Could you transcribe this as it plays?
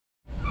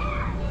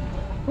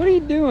What are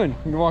you doing?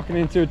 You're walking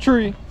into a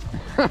tree.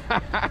 They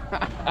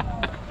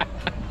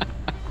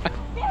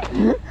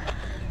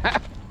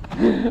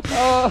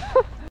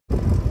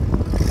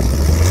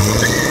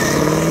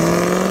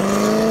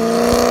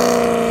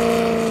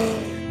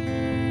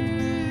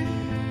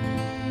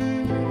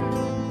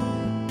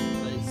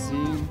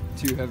seem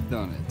to have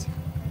done it.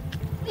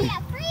 We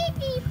have 3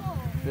 people.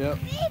 Yep.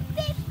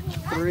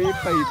 3 3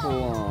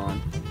 people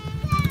on.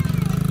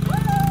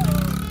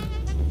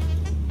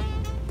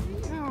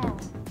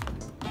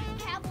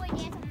 Cowboy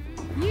dance.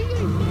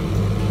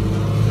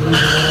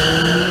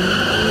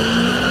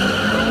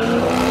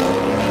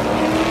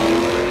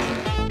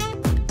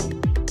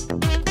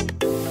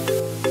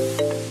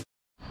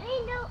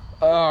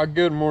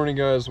 Good morning,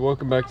 guys.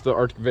 Welcome back to the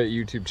Arctic Vet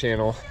YouTube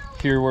channel.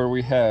 Here where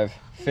we have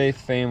faith,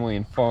 family,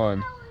 and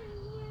fun.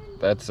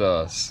 That's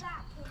us.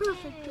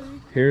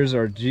 Here's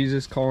our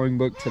Jesus calling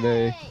book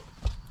today.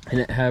 And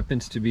it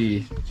happens to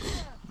be,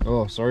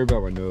 oh, sorry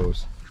about my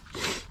nose,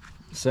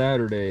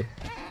 Saturday,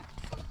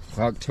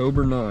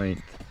 October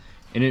 9th.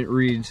 And it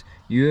reads,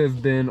 "You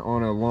have been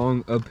on a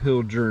long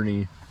uphill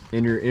journey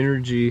and your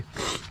energy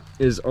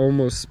is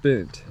almost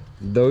spent.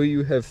 Though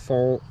you have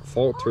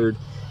faltered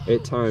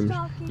at times,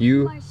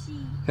 you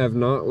have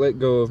not let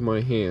go of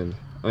my hand.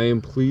 I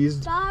am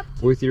pleased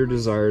with your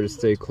desire to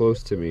stay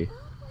close to me.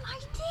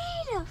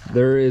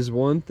 There is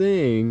one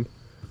thing,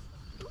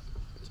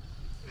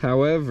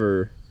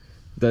 however,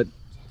 that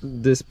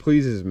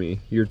displeases me,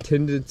 your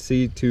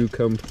tendency to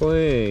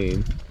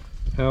complain."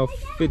 How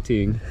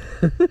fitting.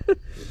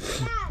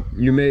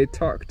 "You may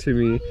talk to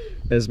me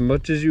as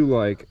much as you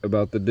like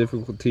about the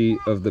difficulty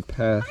of the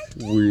path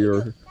we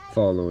are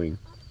following.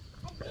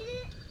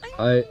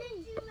 I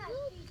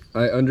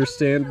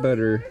understand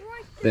better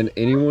than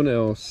anyone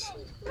else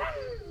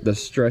the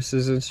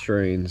stresses and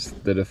strains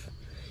that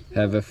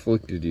have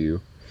afflicted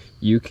you.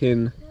 You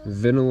can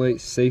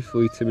ventilate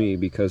safely to me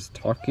because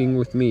talking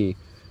with me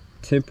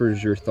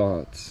tempers your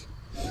thoughts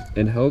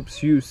and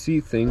helps you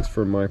see things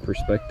from my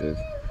perspective.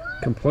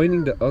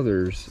 Complaining to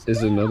others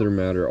is another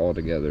matter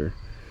altogether.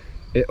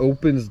 It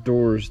opens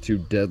doors to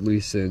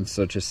deadly sins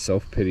such as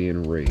self-pity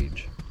and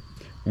rage.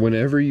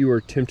 Whenever you are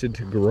tempted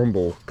to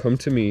grumble, come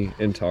to me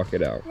and talk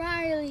it out.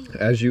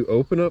 As you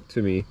open up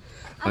to me,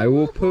 I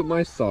will put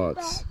my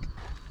thoughts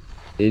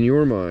in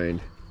your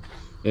mind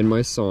and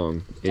my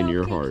song in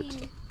your heart."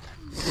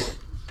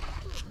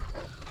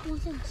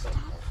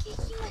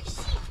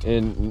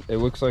 And it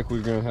looks like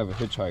we're gonna have a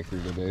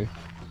hitchhiker today.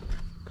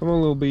 Come on,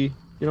 little bee,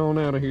 get on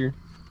out of here.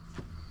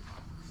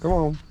 Come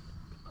on.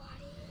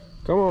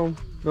 Come on.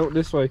 No,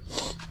 this way.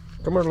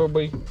 Come on, little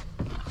bee.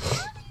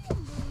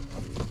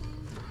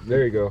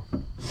 There you go.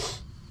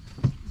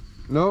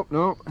 Nope,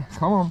 nope.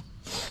 Come on.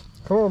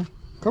 Come on.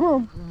 Come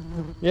on.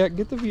 Yeah,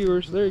 get the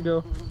viewers. There you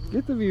go.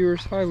 Get the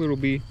viewers. Hi, little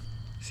bee.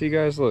 See,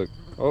 guys, look.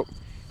 Oh,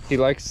 he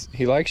likes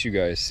you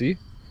guys. See?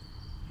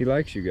 He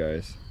likes you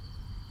guys.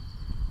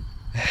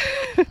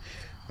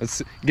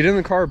 Let's get in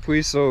the car,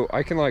 please, so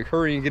I can like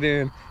hurry and get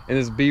in, and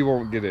this bee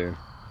won't get in.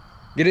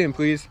 Get in,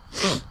 please.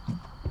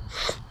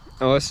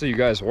 Unless you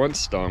guys want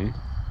stung.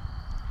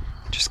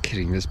 Just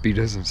kidding, this bee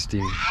doesn't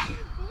sting.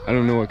 I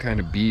don't know what kind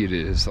of bee it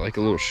is, like a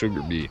little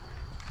sugar bee.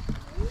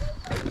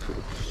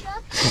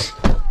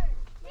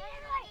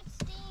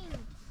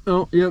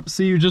 Oh, yep,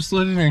 see, you just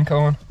let it in,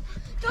 Colin.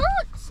 Don't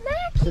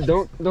smack it.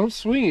 Don't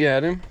swing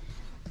at him.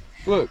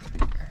 Look,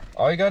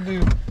 all you gotta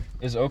do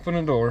is open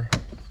a door.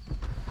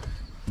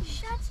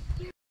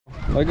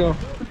 Let go.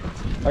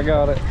 I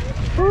got it.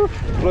 Woo.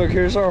 Look,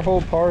 here's our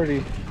whole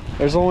party.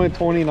 There's only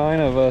 29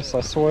 of us,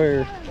 I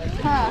swear.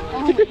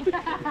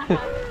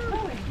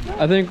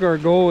 I think our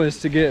goal is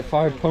to get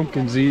 5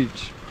 pumpkins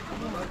each.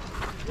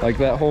 Like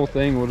that whole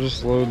thing, we'll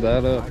just load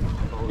that up.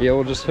 Yeah,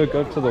 we'll just hook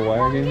up to the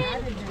wagon.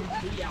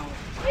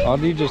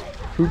 Audie just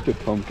pooped a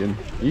pumpkin.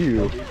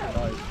 Ew.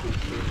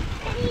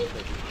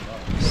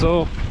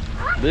 So,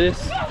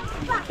 this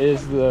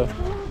is the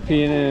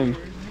P&M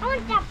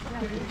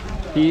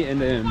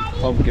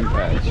pumpkin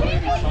patch.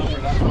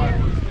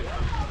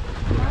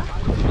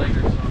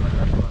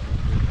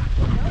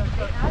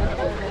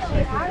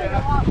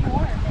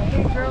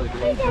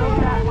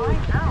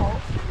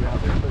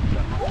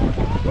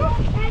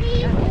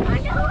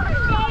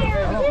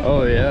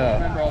 Oh yeah.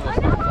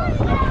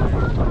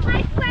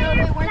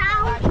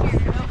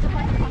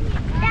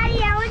 Daddy,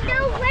 I want to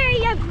know where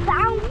you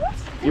bounce.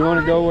 You want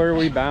to go where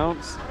we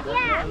bounce?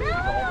 Yeah.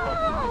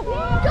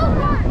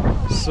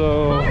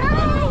 So,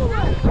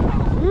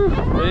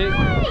 thank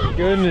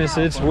goodness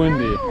it's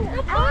windy.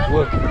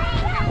 Look. I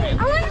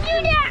want to do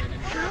that.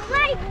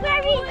 Like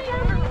where we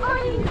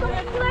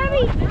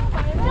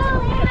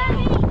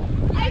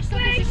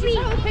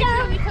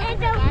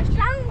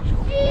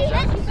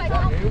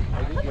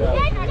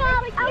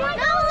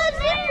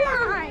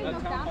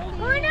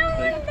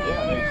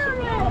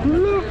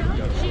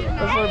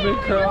That's our big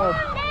crowd.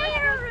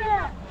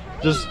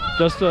 Just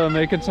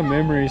making some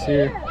memories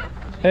here.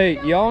 Hey,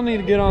 y'all need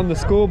to get on the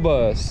school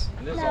bus.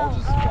 And this is all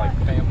just like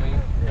family.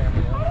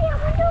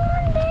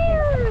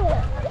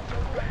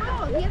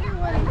 Oh, the other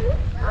one.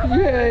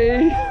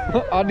 Yay!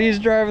 Audi's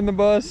driving the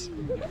bus.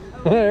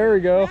 There we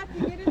go.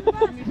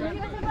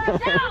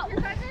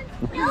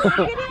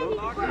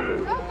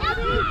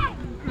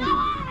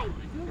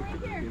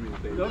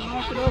 Don't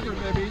knock it over,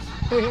 babies.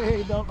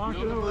 Hey, don't knock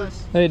it over.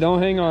 Hey,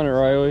 don't hang on it,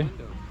 Riley.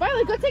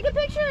 Violet, go take a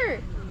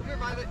picture.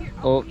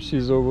 Oh,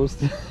 she's almost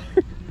there.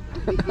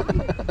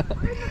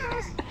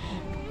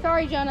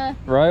 Sorry, Jonah.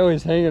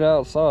 Riley's hanging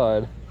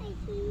outside.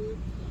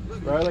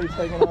 Riley's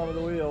taking on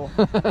the wheel.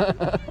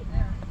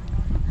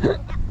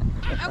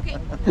 Okay.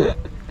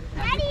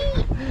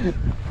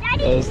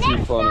 That's too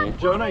funny.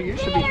 Jonah, you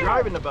should be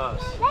driving the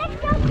bus.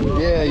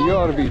 Yeah, you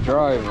ought to be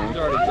driving. He's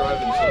already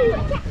driving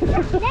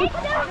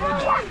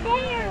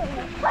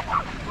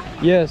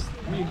Yes,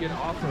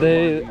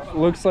 they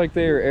looks like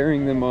they are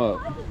airing them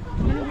up.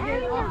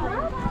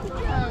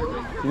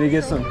 Can they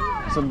get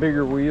some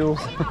bigger wheels?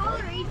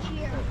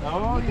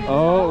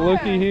 Oh,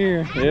 looky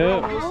here.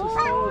 Yep.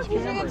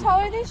 He's getting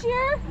taller this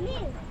year?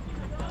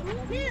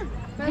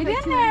 Get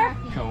in there.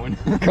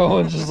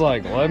 Cohen's just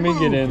like, let me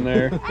get in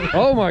there.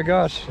 Oh my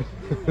gosh,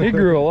 he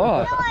grew a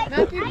lot.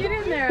 Matthew, get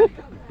in there.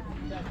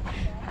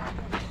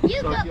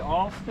 So if you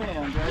all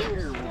stand right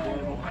here, we'll be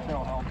able to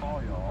tell how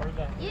tall you are.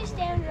 You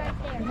stand right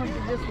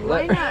there. Just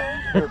line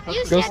up.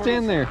 Go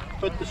stand there.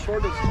 Put the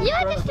shortest. You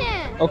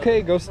understand?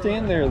 Okay, go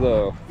stand there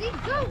though. See,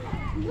 go.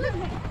 Look.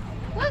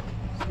 Look.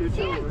 Scooch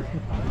over.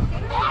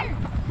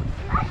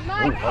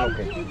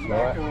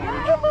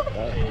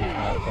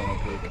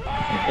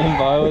 And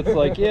Violet's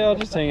like, yeah, I'll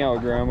just hang out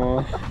with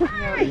Grandma.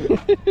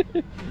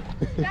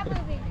 Stop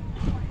moving.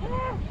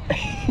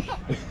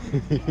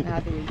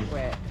 Matthew, you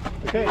quit.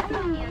 Okay.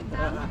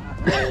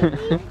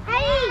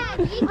 Hey,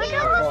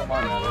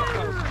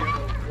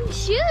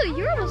 shoot,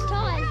 you're almost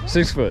tall.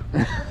 6 foot.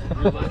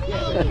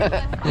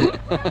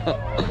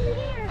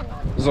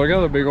 So I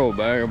got a big old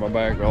bag on my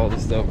back with all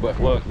this stuff, but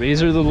look,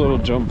 these are the little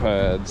jump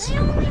pads.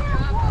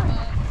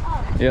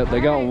 Yeah,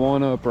 they got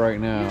one up right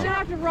now.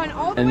 have to run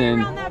all the And way then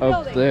around that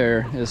up building.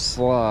 there is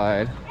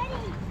slide.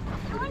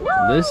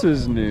 This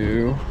is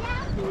new.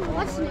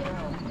 What's new?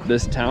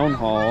 This town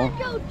hall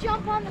Go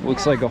jump on the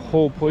looks like a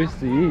whole place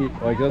to eat.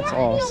 Like, that's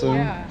awesome.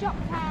 Yeah. jump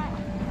pad.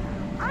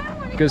 I don't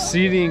want to Because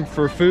seating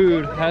for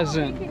food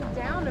hasn't, Taken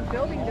down a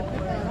building to put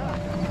that up.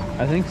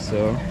 I think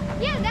so.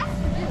 Yeah, that's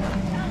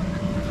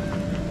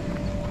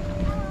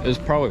It's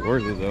probably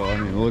worth it though. I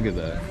mean, look at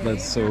that.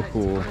 That's so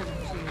cool.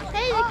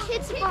 Hey, the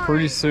kids bar.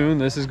 Pretty soon,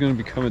 this is going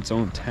to become its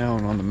own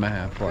town on the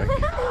map. Like, I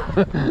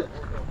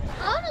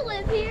want to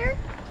live here.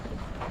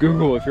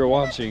 Google if you're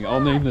watching. I'll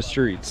name the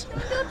streets.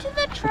 Go to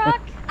the truck.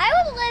 I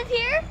would live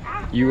here.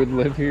 You would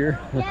live here?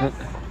 Yes.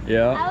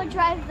 Yeah, I would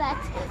drive that.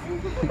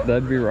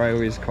 that'd be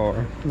Riley's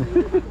car.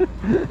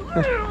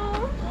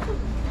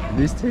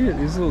 These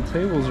little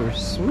tables are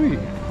sweet.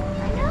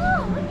 I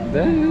know.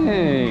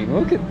 Dang,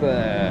 look at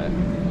that.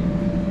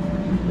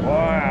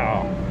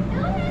 Wow.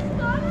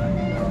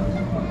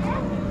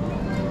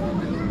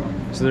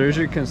 So there's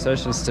your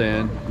concession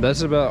stand.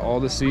 That's about all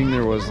the seating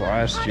there was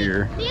last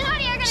year. Me and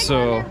Audie are gonna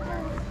So go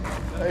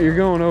there. you're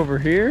going over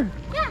here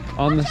Yeah.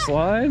 on the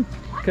slide?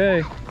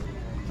 Okay.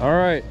 All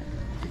right.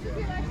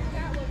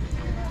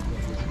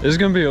 This is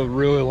gonna be a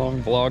really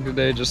long vlog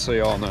today, just so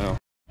y'all know.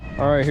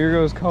 All right, here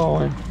goes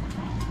Colin.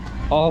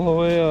 All the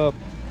way up.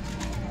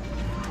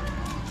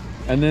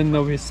 And then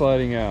they'll be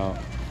sliding out.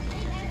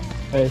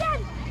 Hey. Can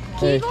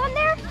Hey. you go in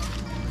there?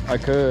 I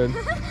could.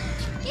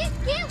 Get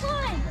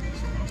one.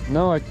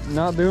 No, I'm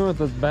not doing it with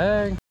this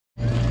bag.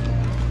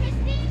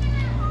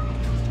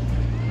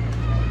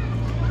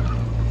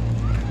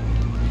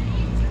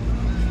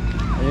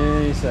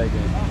 Any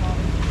second.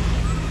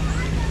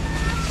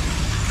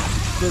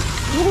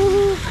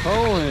 Woo,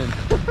 Colin.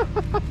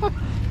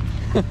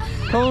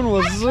 Colin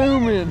was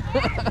zooming.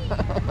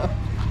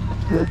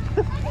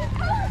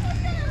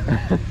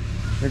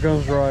 Here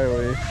comes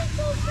Riley.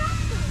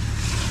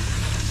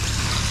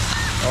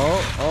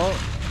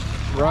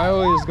 Oh,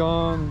 Riley's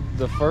gone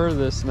the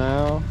furthest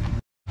now.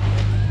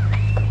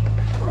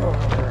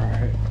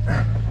 Alright.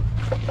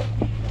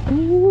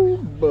 Ooh,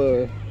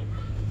 but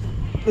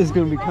it's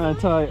gonna be kind of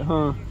tight,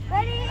 huh?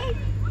 Ready?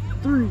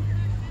 3,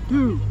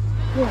 2,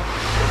 1.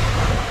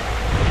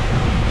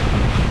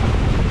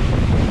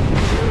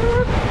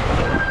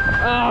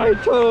 Ah, he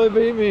totally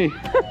beat me.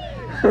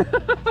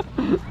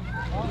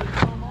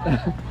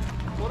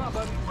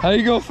 How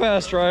you go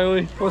fast,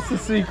 Riley? What's the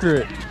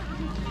secret?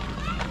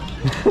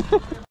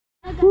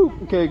 Woo,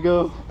 okay,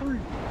 go.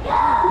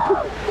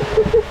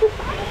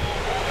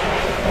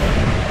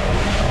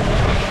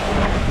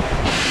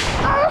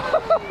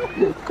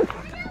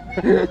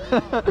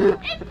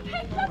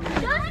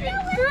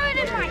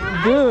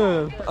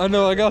 Good. I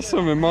know, I got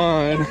some in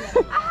mine.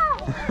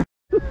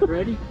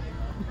 Ready?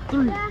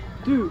 3,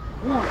 2,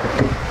 1.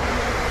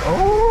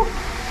 Oh!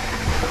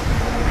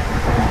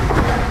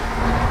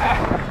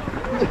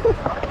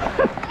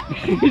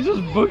 He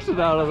just booked it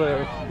out of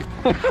there.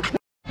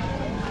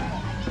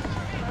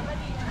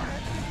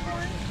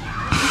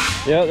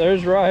 Yeah,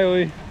 there's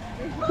Riley.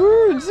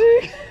 Woo,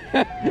 see?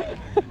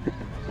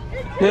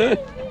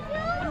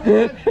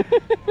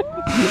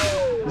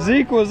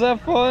 Zeke, was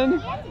that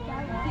fun?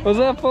 Was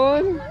that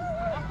fun?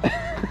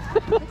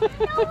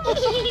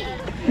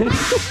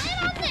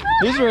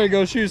 He's ready to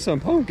go shoot some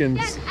pumpkins.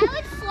 Yes, I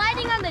was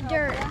sliding on the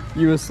dirt.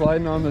 You was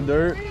sliding on the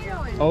dirt?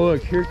 Oh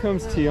look, here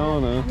comes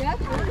Tiana.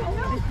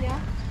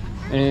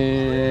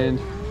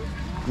 And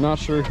not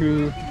sure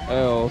who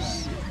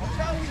else.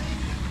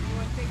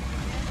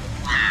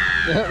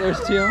 Yeah, there's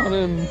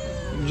Tiana and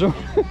Joe.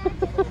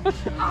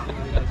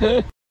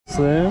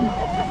 Slim.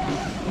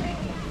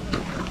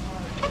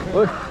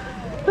 Look.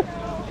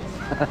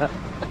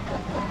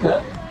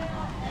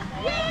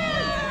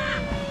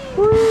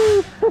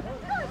 Woo!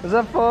 Is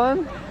that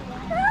fun?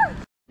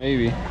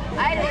 Maybe.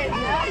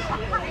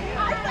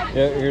 Yeah,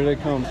 here they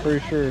come,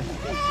 pretty sure. Get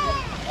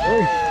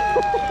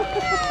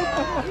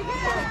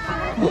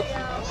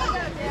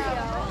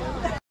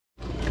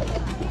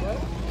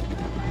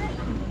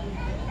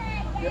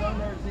on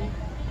there, Zeke.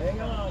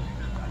 Hang on.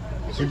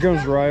 So here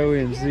comes Riley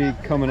and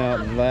Zeke coming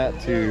out of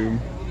that tube.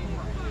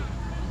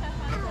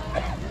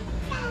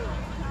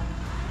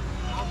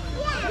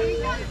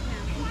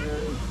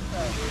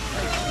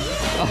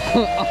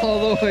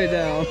 All the way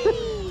down.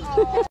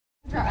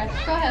 Try.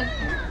 Go ahead.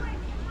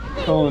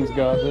 Cohen's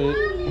got it.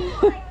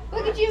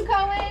 Look at you,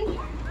 Cohen.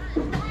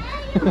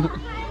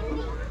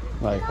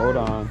 Like, hold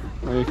on.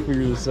 Let me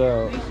figure this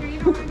out.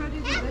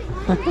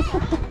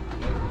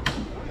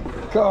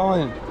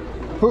 Cohen.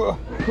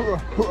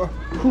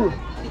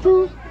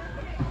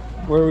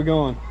 Where are we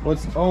going?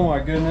 What's, oh my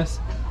goodness.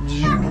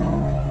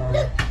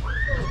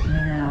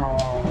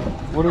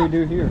 What do we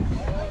do here?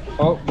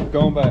 Oh,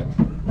 going back.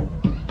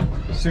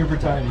 Super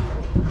tiny.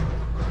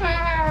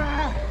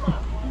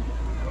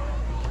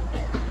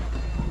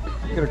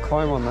 You gotta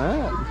climb on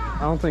that. I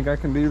don't think I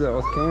can do that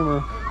with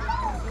camera.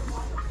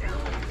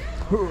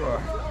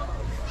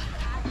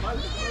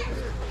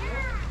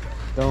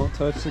 Don't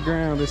touch the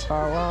ground. It's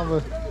hot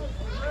lava.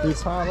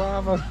 It's hot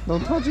lava.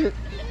 Don't touch it.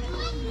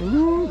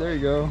 Ooh, there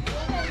you go.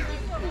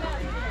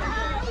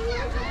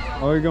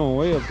 Oh, you're going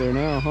way up there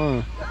now,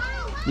 huh?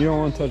 You don't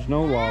want to touch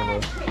no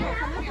lava.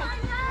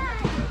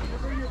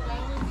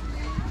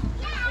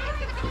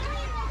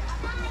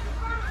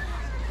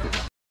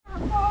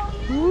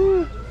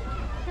 Woo.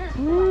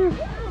 Woo.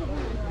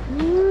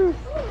 Woo.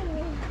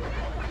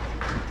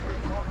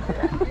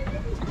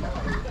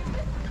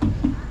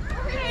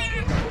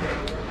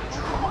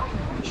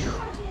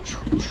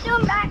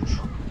 Come back.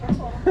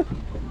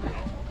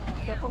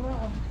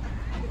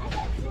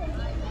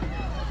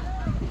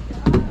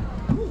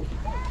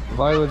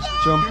 Violet's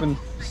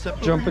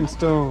jumping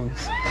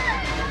stones.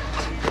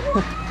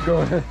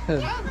 Go ahead.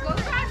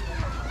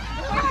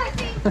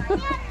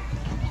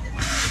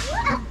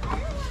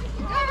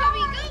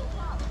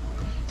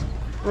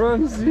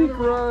 Run, Zeke,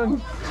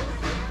 run.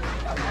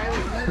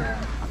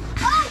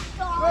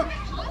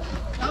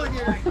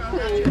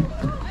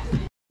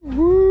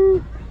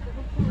 Woo.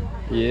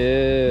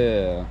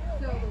 Yeah.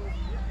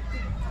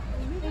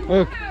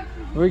 Look,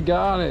 we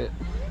got it.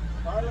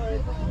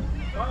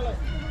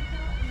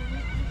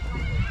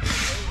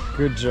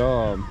 Good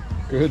job.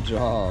 Good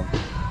job.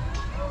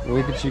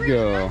 Look at you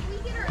go.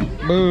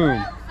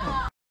 Boom.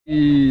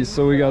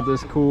 So we got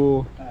this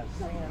cool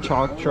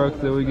chalk truck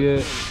that we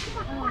get.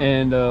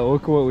 And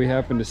look what we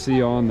happened to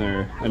see on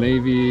there. An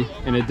AV.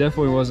 And it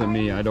definitely wasn't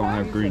me. I don't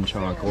have green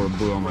chalk or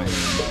blue on my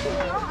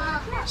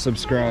hand.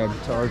 Subscribe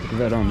to Arctic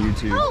Vette on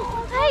YouTube.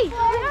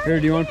 Here,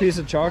 do you want a piece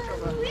of chalk?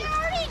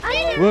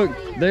 Look,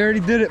 they already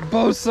did it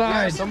both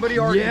sides. Yeah, somebody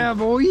already. Yeah,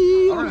 boy.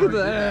 Look at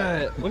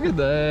that. Look at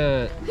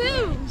that.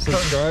 Who?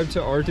 Subscribe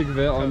to Arctic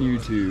Vette on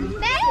YouTube.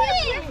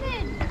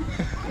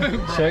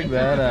 Check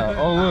that out.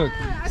 Oh, look.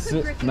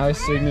 Nice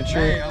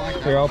signature.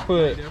 Here, I'll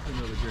put.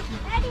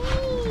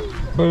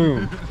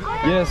 Boom.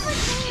 Yes.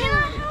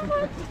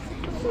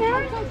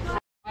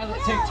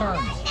 Take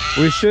turns.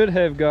 We should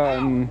have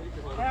gotten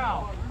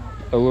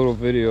a little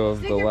video of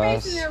Stick the your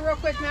face in last there real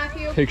quick,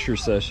 Matthew. picture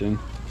session.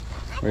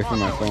 Wait for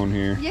my phone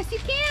here. Yes, you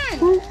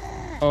can.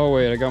 Oh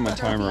wait, I got my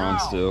timer on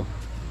still.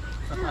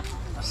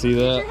 See Get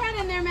that? your head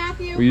in there,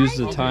 Matthew. We used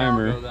the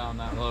timer. Down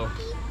that low.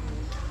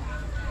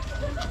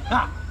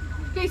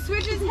 Okay,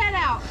 switch his head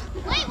out.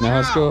 Now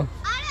let's go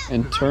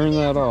and turn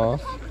that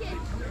off.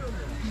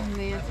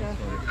 Manta.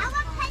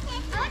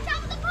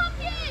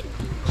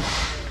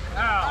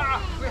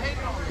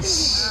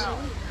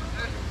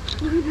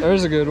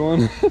 There's a good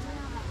one.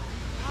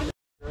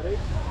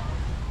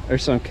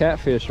 There's some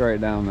catfish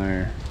right down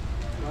there.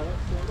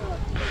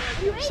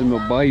 Some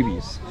little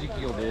babies.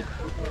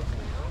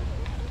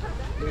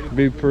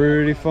 Be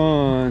pretty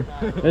fun.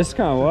 That's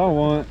kind of what I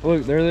want.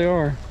 Look, there they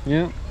are.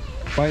 Yep,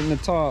 fighting the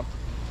top.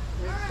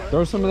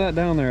 Throw some of that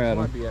down there at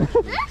them.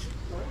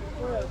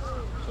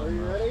 Are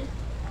you ready?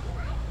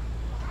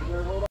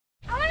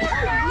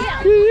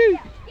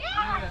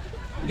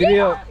 Giddy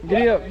up,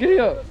 giddy up, giddy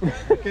up.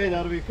 Okay,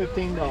 that'll be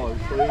 $15,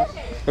 please.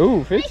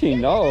 Ooh,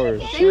 $15.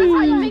 That's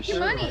how you make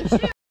your money.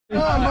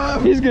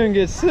 He's gonna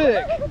get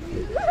sick.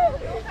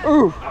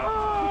 Ooh.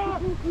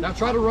 Now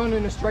try to run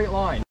in a straight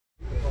line.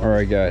 All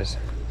right, guys.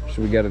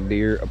 So we got a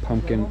deer, a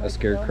pumpkin, a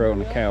scarecrow,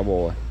 and a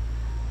cowboy,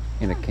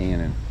 and a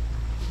cannon.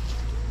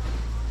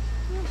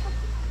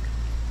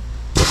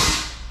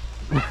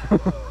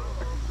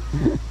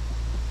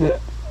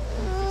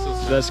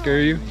 Does that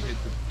scare you?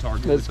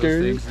 That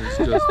scare you?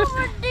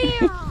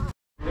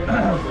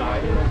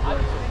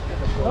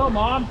 No,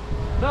 Mom.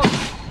 No.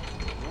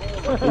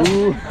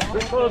 Ooh.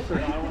 Get closer.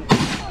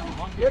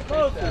 Get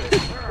closer.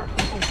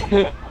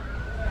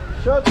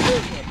 Shut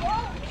this.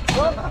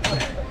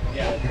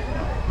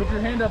 Put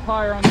your hand up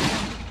higher on the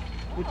handle.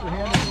 Put your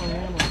hand up on the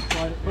handle and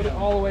slide it. Put it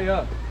all the way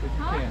up if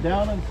you can.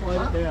 Down and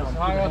slide it down. As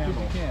high up as you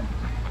can.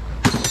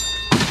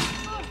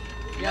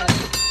 Yeah.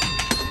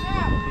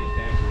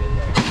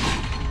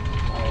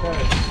 Okay.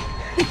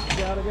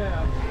 Got it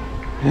out.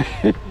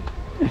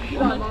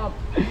 Come on, Mom.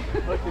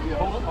 Look, if you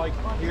hold it like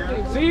here.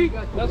 See?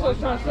 That's what I was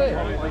trying to say.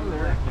 Hold it like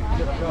there.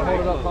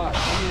 Hold it up high.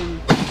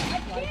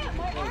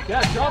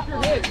 Yeah, drop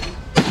your head.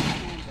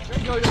 There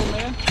you go, young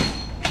man.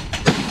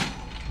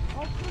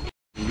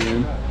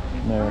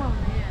 No.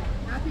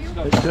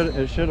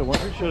 It should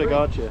have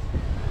got you.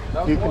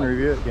 You can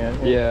review it,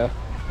 can't you? Yeah.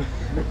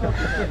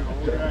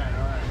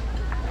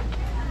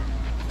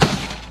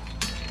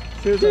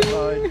 Choose that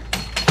side.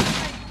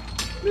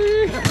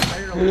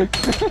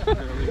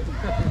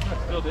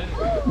 Still did it.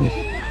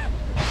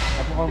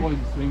 I wanted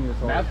to swing this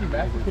hard.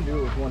 Matthew can do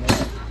it with one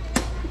hand.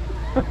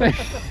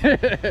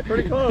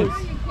 Pretty close.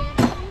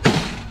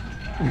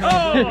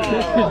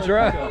 Oh!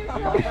 Dry. You're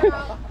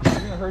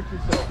gonna hurt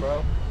yourself,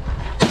 bro.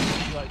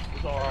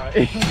 It's alright.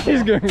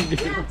 He's gonna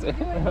get it. Do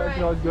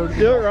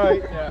it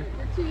right. Yeah.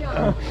 You're too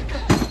young.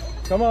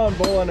 Come on,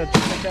 bull in a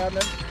chicken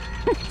cabinet.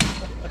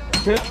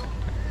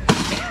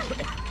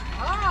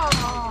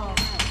 Oh!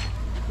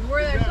 You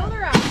wore that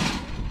shoulder out.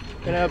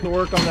 Gonna have to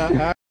work on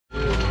that.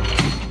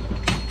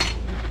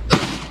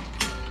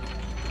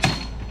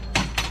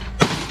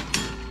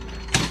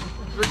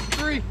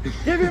 Victory!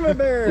 Give him a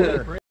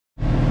bear. What?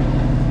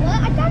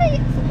 I thought it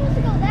was supposed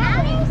to go that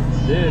way.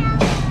 Did.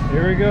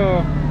 Here we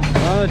go.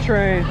 On the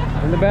train,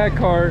 in the back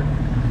cart.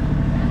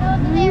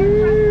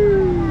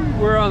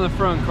 We're on the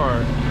front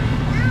cart.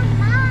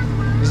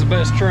 This is the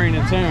best train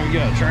in town. We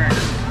got a train.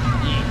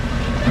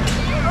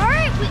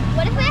 Alright,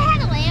 what if I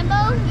had a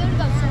Lambo? You would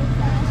go so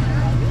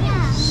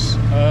fast.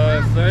 Yeah.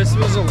 If this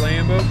was a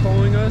Lambo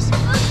pulling us,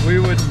 we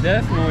would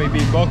definitely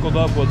be buckled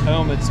up with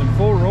helmets and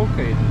full roll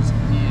cages.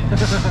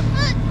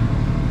 Look.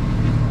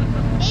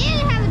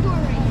 And have a door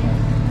right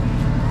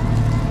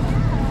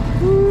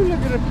here. Ooh,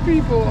 look at the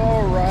people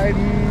all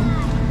riding.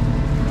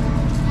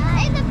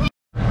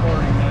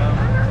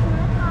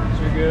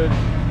 You're good.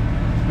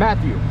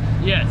 Matthew,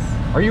 Yes.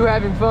 are you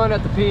having fun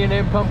at the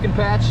P&M Pumpkin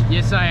Patch?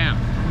 Yes, I am.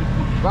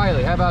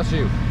 Riley, how about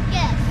you?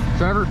 Yes.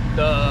 Trevor?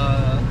 Yes.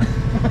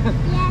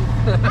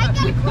 I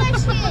got a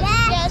question.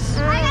 Yes.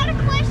 I got a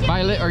question.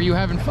 Violet, are you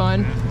having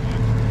fun?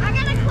 I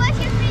got a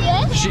question for you.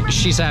 Yes.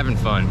 She's having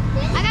fun.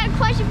 I got a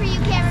question for you,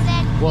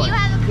 cameraman. What? Do you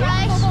have a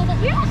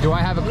crush? Do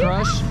I have a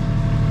crush?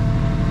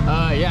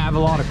 Yeah, I have a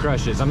lot of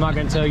crushes. I'm not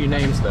gonna tell you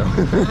names though.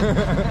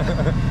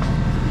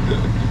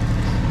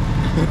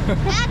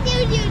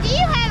 Matthew, do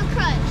you have a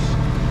crush?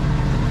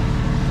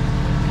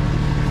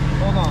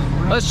 Hold on.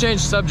 Let's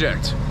change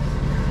subject.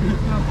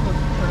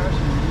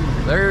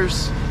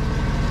 There's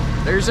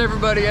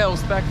everybody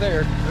else back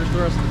there. There's the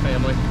rest of the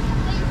family.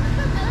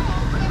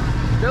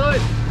 Billy,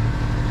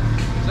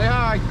 say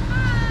hi.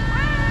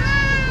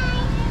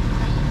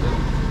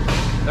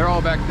 They're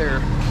all back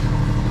there.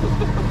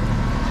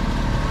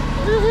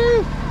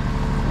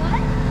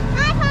 What?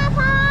 Hi,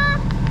 Papa.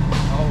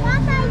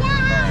 Papa,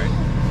 yeah.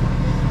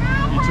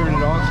 You turn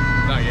it off?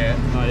 Not yet.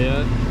 Not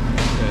yet?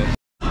 Okay.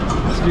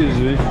 Excuse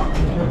me.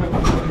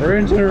 We're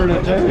entering a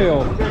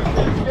jail.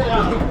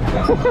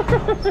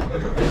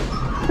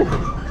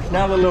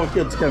 Now the little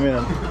kids come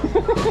in.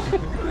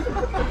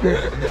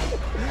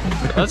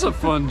 That's a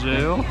fun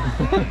jail.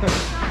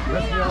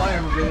 Rest of your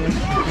life,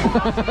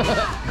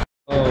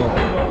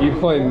 Oh, you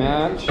play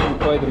match? You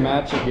play the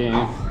matcha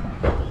game.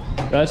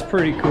 That's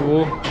pretty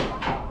cool.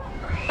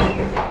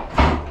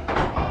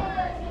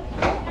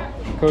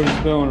 Cody's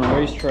building a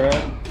racetrack.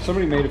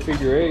 Somebody made a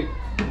figure 8.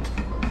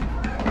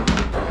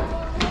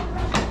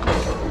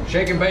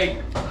 Shake and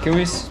bake. Can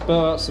we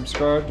spell out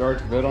subscribe to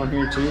Arctic Vette on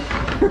here too?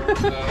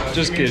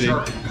 Just kidding.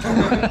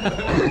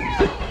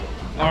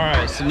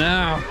 Alright, so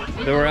now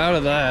that we're out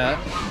of that,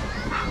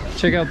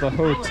 check out the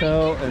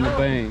hotel and the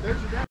bank.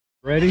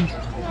 Ready?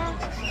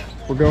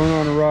 We're going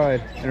on a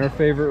ride in our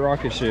favorite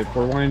rocket ship.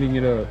 We're winding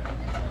it up.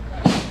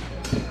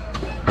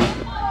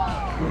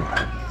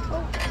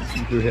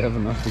 Do we have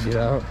enough to get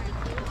out?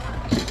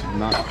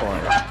 Not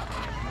quite.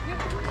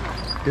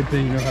 Good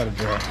thing you know how to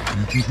drive.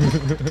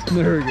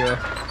 There we go.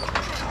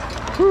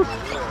 Whew.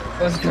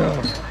 Let's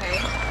go.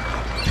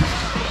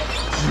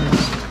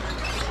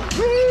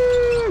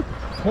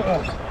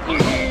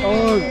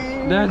 Oh,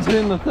 Dad's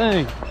hitting the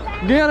thing.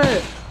 Get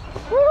it!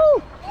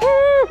 Woo!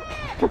 Woo!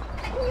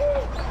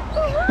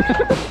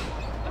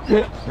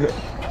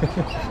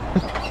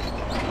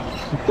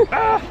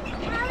 Ah,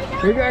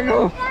 we gotta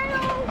go.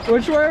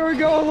 Which way are we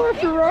going,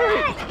 left or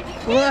right?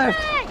 Left!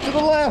 To the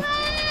left!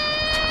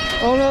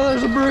 Oh no,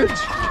 there's a bridge!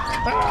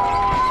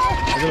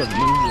 I gotta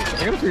move this.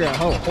 I gotta figure out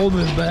how to hold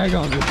this bag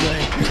on this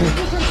thing.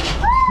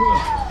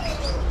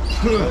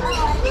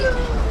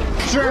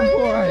 Sure,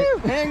 boy!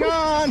 Hang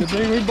on! Good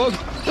thing we both.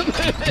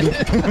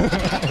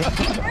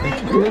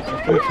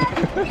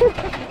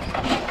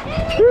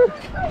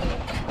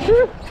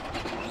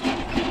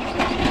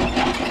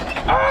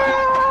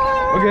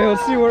 Okay,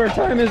 let's see what our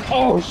time is.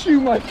 Oh shoot,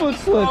 my foot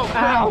slipped.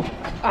 Ow!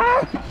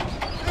 Ow!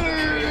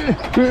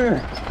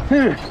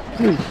 Woohoo!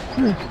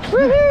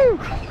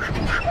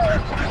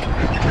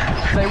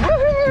 Say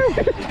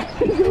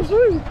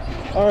woohoo!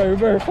 Alright, we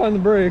better find the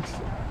brakes.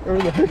 Where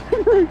are the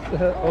brakes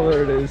at? Oh,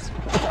 there it is.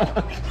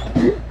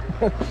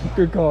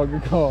 Good call,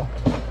 good call.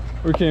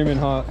 We came in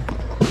hot.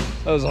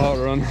 That was a hot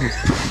run.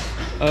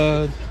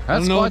 I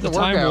don't know what the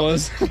time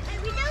was.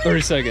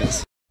 30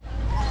 seconds.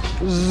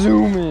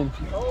 Zoom in.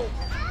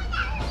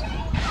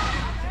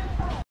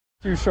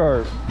 Too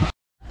sharp.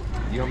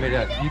 You want me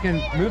to? You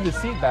can move the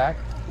seat back.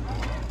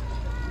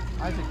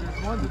 Isaac,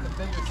 there's one with the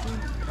bigger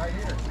seat right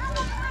here.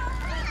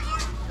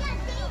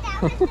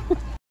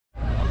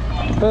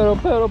 Pedal,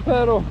 pedal,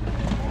 pedal.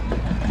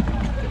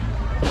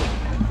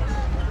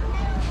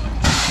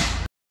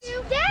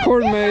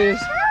 Corn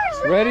maze.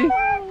 Ready?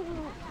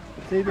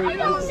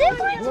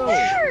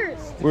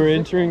 We're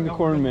entering the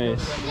corn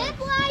maze.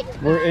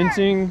 We're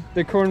entering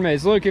the corn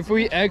maze. Look, if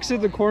we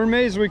exit the corn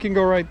maze, we can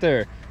go right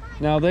there.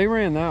 Now they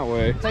ran that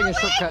way. Take a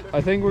shortcut.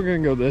 I think we're gonna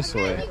go this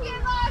way.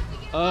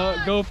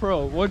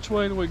 GoPro, which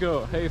way do we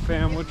go? Hey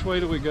fam, which way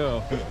do we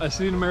go? I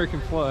see an American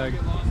flag.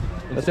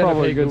 That's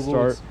probably a good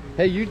start.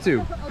 Hey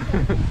YouTube,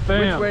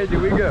 Fam. which way do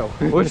we go?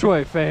 Which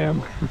way,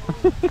 fam?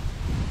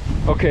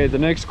 Okay, the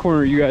next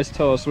corner, you guys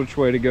tell us which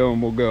way to go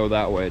and we'll go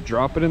that way.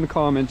 Drop it in the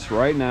comments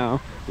right now,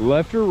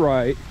 left or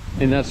right,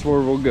 and that's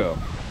where we'll go.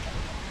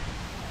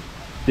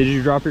 Did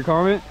you drop your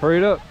comment? Hurry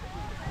it up.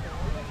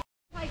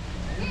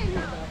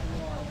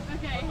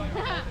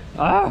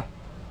 Ah,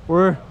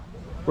 we're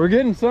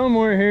getting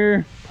somewhere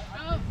here.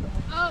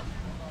 Oh.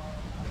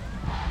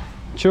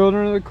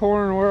 Children of the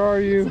corn, where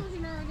are you?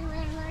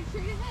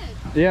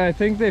 Yeah, I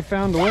think they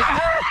found the way.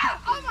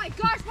 Oh my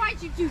gosh,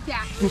 why'd you do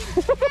that?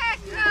 Heck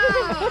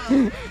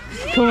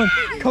no!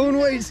 Come on,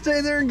 wait,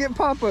 stay there and get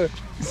Papa.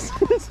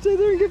 Stay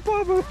there and get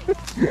Papa.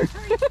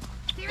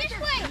 Which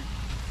way?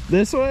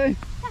 This way?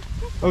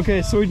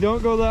 Okay, so we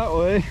don't go that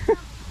way.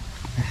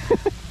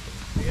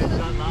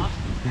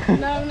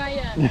 No, not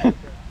yet.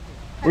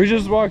 We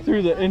just walked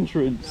through the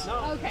entrance.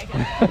 Okay.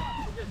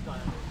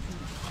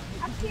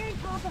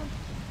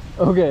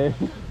 Okay,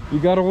 you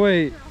gotta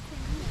wait.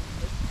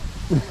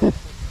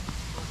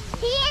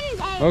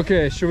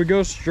 Okay, should we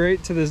go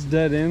straight to this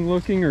dead end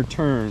looking or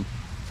turn?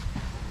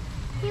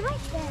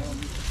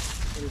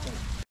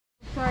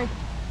 Sorry.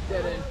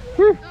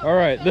 Whew. All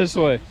right, this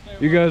way.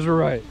 You guys are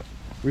right.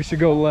 We should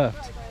go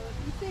left.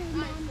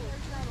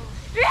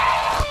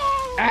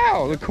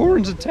 Ow, the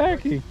corn's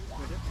attacking.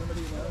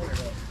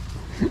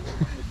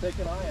 Take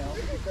an eye out.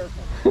 Be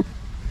careful.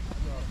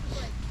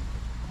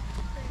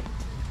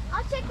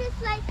 I'll check this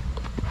way.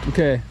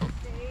 Okay.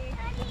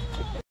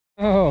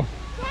 Oh.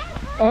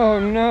 Oh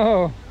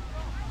no.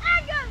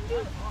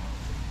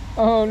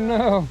 Oh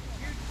no.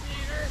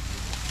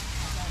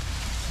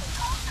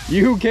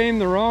 You came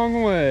the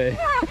wrong way.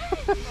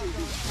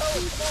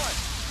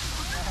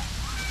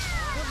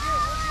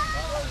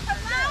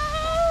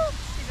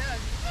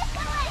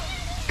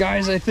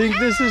 Guys, I think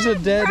this is a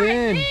dead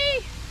end.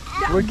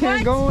 We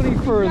can't go any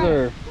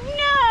further.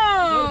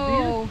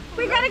 No!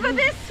 We gotta go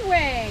this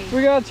way.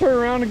 We gotta turn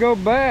around and go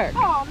back.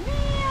 Oh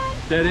man.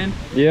 Dead end?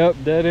 Yep,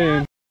 dead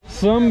end.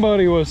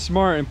 Somebody was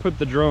smart and put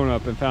the drone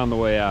up and found the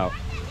way out.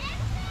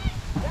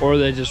 Or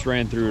they just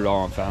ran through it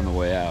all and found the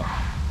way out.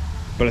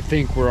 But I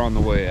think we're on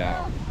the way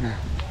out.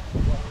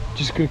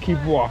 Just gonna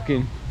keep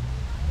walking.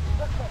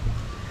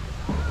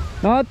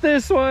 Not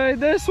this way,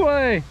 this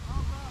way.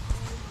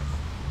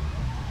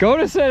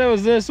 Goda said it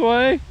was this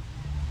way.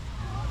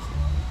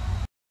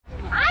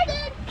 I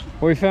did.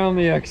 We found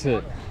the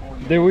exit.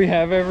 Did we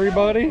have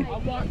everybody?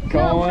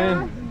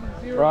 Colin,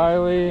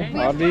 Riley,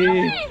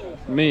 Adi,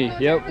 me.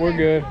 Yep, we're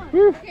good.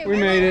 Woo, we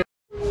made it.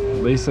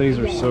 These things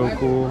are so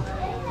cool.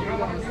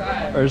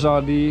 There's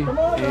Adi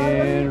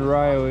and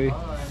Riley.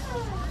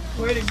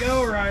 Way to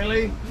go,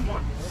 Riley.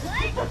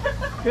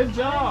 Good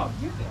job.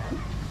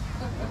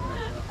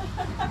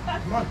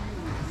 Come on.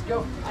 Let's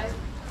go.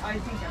 I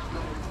think that's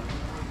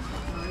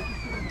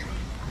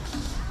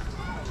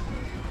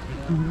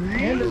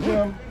Hand it to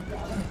him.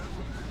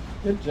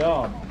 Good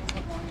job.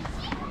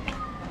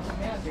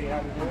 We'll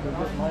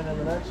get mine in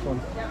the next one.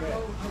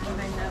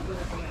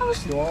 I was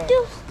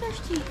still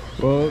thirsty.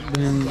 Well,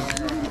 then.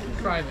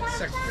 Private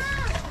sector.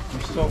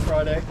 You're still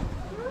Friday?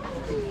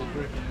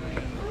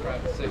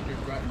 Private sector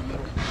right in the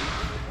middle.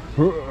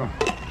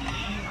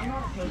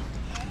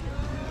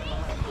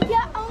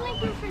 Yeah, only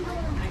girlfriend.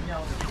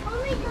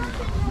 Only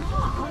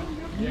girlfriend.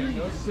 Yeah,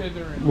 go sit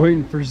there and...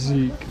 Waiting for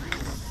Zeke.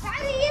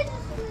 Riley is a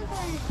student.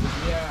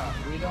 Yeah,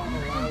 we don't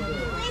allow this.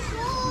 Hey,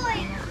 boy.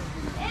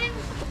 And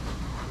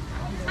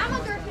I'm a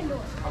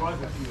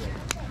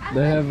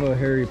They have a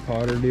Harry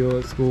Potter deal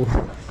at school.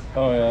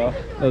 Oh yeah.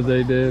 That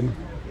they did.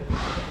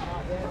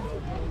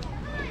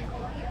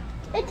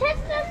 It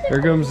tests us.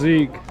 Here comes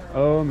Zeke.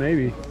 Oh,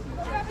 maybe.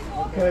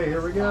 Okay,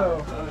 here we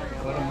go.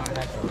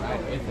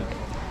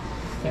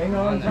 Hang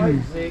on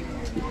tight, Zeke.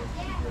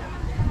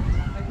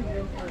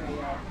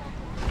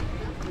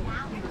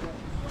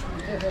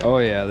 Oh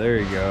yeah, there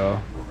you go.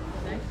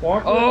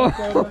 Walk Oh!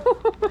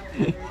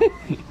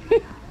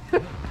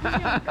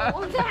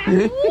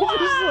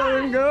 Just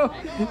let him go.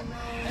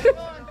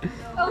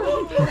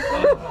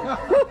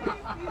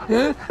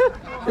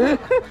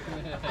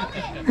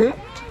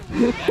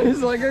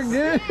 He's like,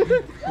 again.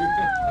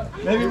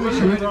 Maybe we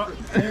should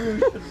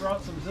have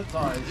brought some zip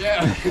ties.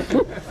 Yeah.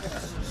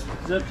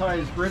 Zip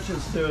ties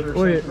britches to it or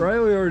Wait, something.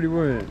 Riley already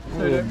went.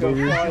 So it don't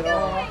go flying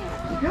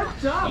off. Good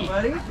job,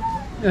 buddy.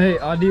 Hey,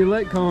 do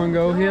let Colin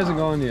go? He hasn't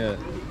gone yet.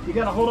 You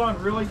gotta hold on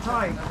really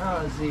tight,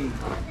 huh, Z?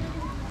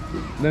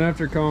 Then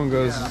after Colin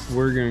goes,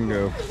 we're gonna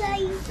go.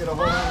 Gotta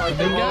hold on like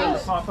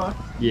that, Papa.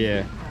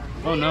 Yeah.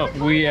 Oh no.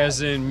 We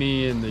as in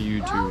me and the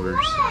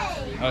YouTubers.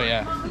 Oh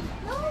yeah.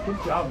 Good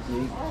job,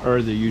 Z.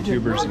 Or the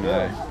YouTubers and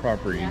I.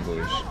 Proper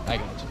English. I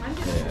got you.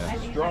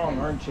 Yeah. Strong,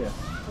 aren't you?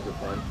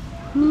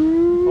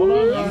 Hold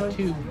on, buddy.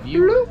 YouTube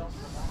viewers.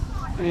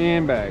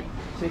 And back.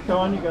 See,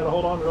 Colin, you gotta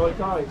hold on really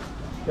tight.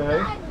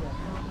 Okay?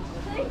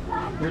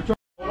 You're trying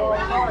to hold on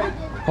tight.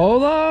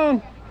 Hold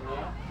on!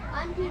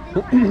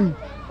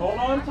 Hold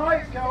on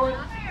tight, Colin.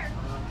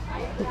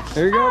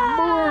 There you go.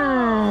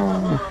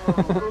 Boom!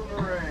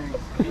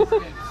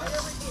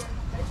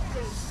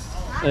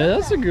 Yeah,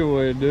 that's a good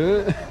way to do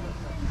it.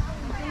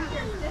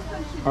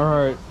 All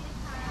right.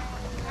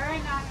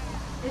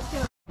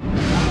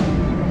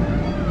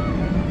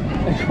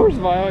 Of course,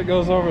 Violet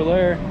goes over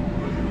there.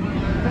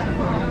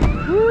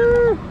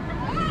 Woo!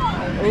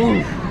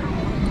 Ooh.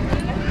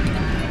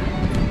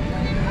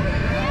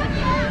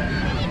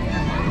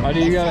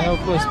 Audie, you gotta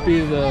help us be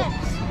the,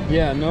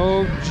 yeah,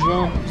 no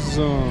jump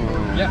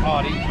zone. Yeah,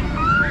 Audie.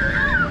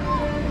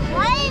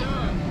 What?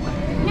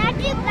 Not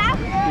do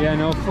backwards. Yeah,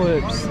 no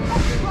flips.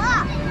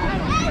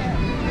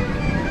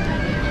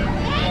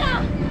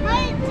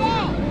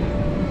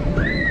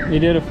 He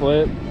did a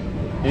flip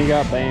and he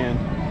got banned.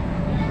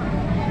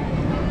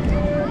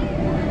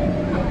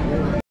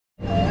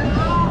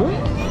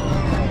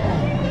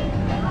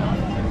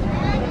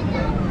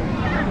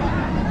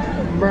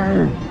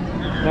 Burn.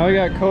 Now we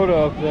got Coda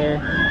up there.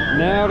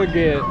 Now to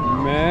get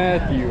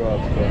Matthew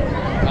up there.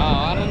 Oh,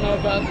 I don't know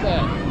about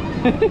that.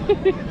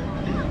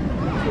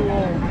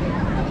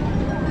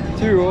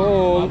 Too My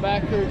old.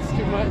 back hurts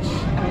too much.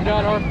 I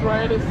got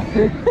arthritis.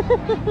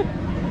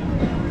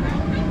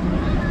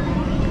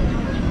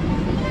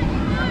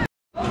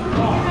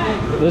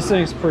 This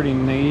thing's pretty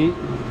neat.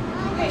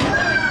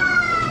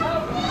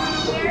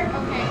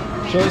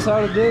 Show us how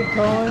to dig,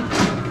 Colin.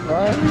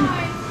 Right?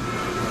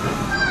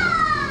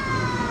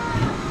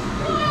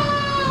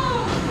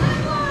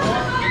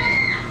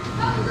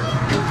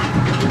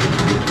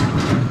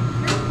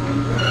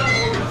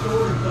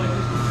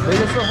 Dig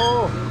us a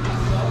hole.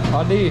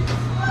 Adi,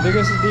 dig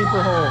us a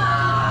deeper hole.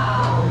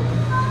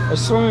 A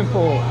swimming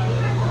pool.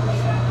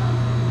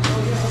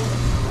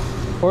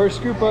 Or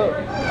scoop up.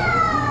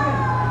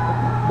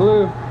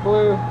 Blue,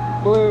 blue,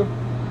 blue.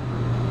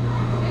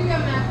 Here you go,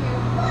 Matthew.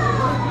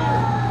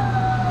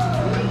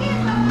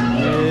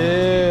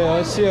 Yeah,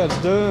 let's see how it's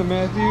done,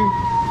 Matthew.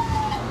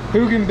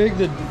 Who can dig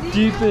the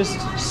deepest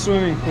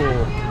swimming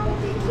pool?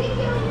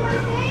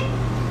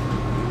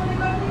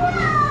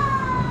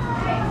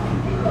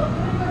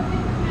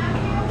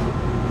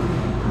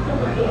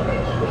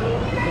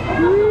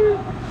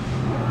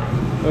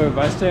 Look, if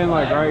I stand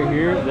like right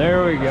here,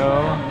 there we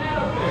go.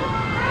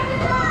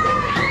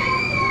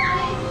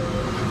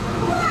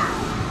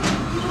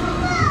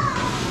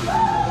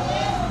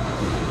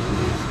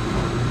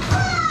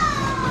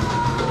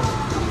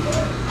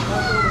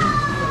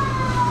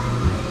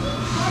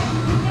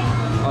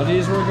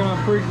 He's working on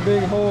a pretty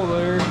big hole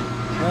there.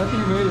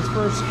 Matthew made his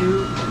first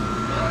scoop.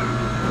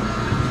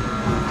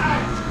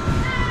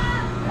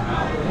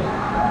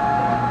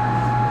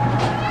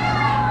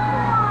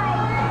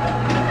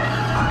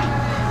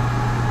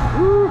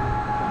 Woo!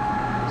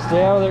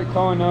 Stay out of there,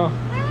 Colin. No.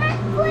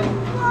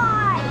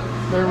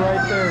 They're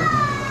right there.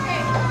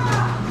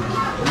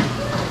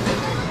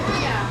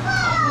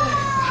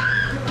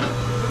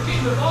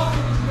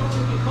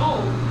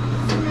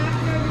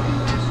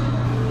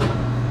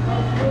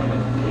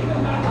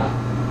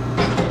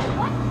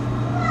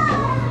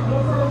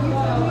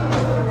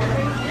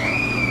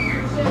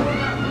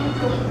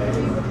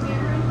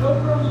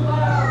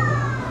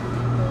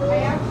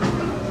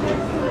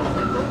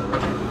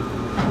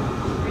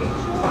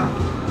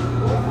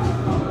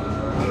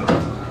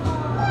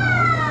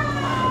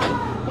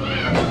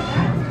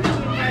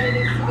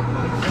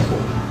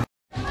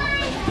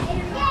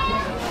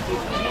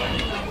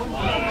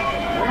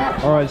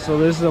 Alright, so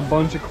this is a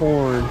bunch of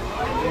corn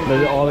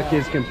that all the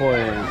kids can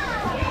play in.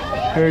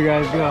 Here you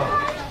guys go.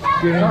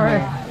 Get in there.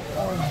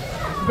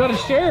 You gotta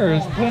share.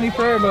 There's plenty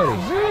for everybody.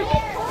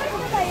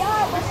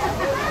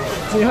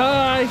 Say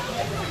hi.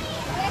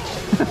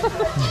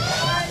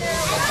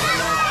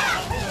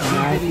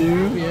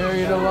 Matthew.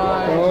 Buried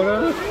alive.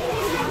 Dakota.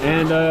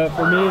 And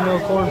for me, no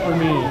corn for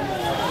me.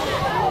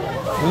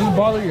 Does this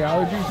bother your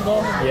allergies at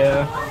all?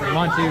 Yeah.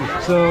 Mine too.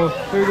 So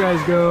here you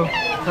guys go.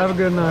 Have a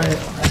good night.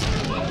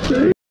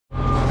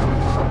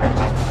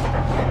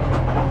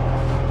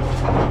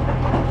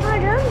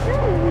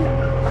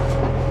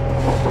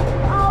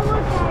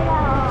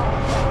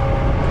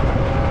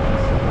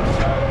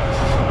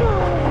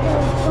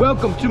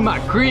 Welcome to my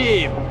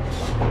crib. Look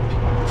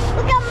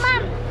at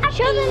Mom.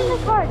 Show them the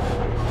part.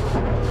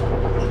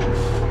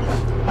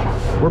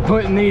 We're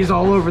putting these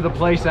all over the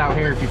place out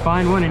here. If you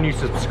find one and you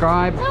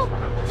subscribe,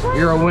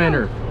 you're a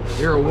winner.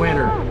 You're a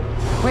winner.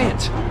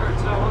 Clint,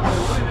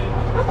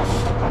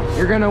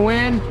 you're gonna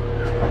win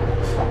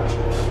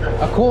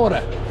a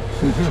quarter.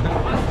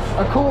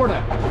 A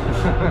quarter.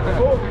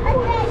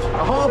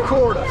 A whole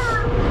quarter.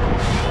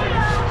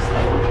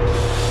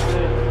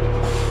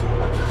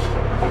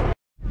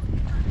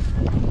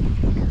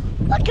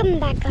 Welcome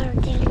back our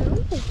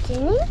channel.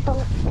 Jenny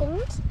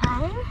Pumpkins.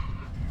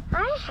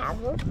 I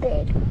have a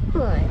big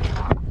one.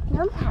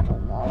 Don't have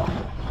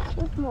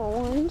a small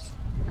ones.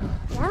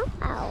 Now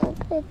I'll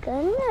pick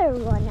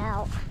another one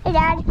out. Hey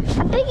Dad,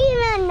 I'm picking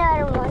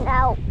another one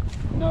out.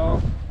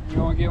 No, you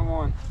only get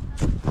one.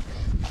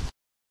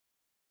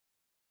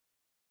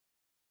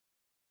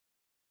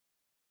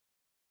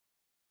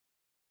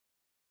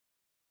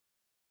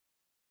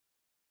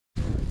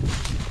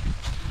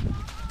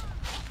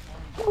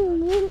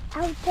 Going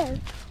out there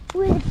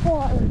with a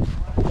ball.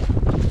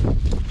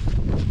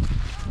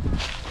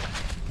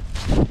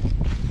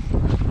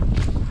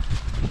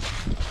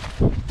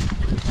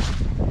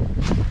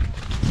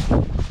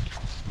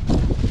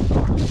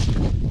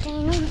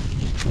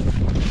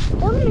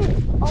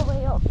 All the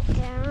way up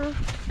there.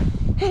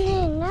 And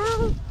then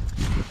now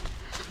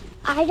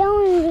I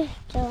don't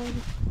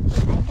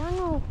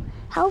know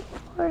how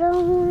far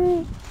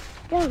down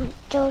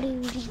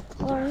dirty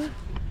far.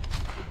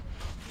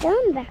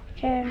 Down back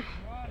there.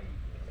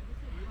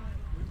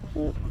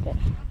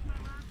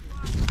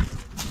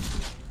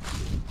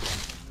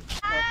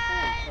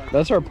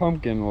 That's our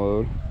pumpkin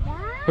load.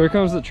 Here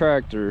comes the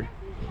tractor.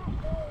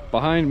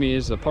 Behind me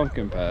is a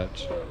pumpkin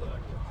patch.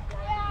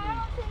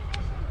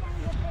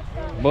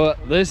 But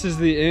this is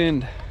the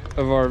end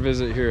of our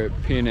visit here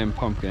at P&M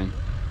Pumpkin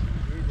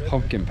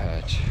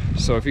Patch.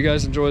 So if you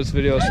guys enjoyed this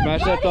video,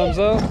 smash that thumbs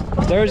up.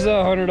 There's the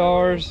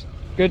 $100.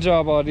 Good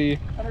job, Audie.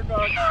 $100.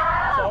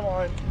 It's all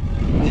mine.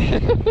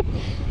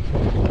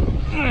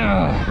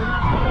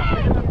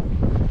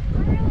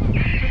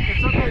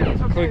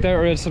 Click that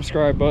red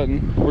subscribe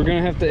button. We're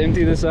gonna have to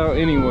empty this out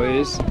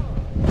anyways.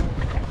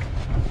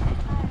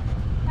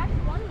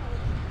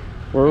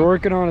 We're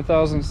working on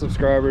 1,000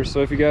 subscribers,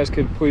 so if you guys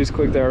could please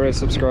click that red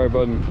subscribe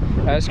button.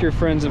 Ask your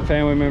friends and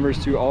family members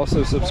to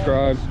also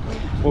subscribe.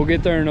 We'll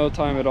get there in no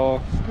time at all.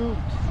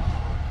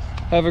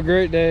 Have a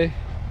great day.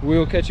 We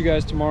will catch you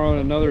guys tomorrow in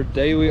another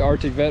daily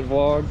Arctic Vet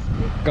vlog.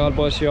 God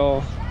bless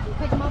y'all.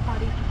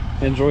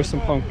 Enjoy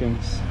some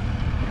pumpkins.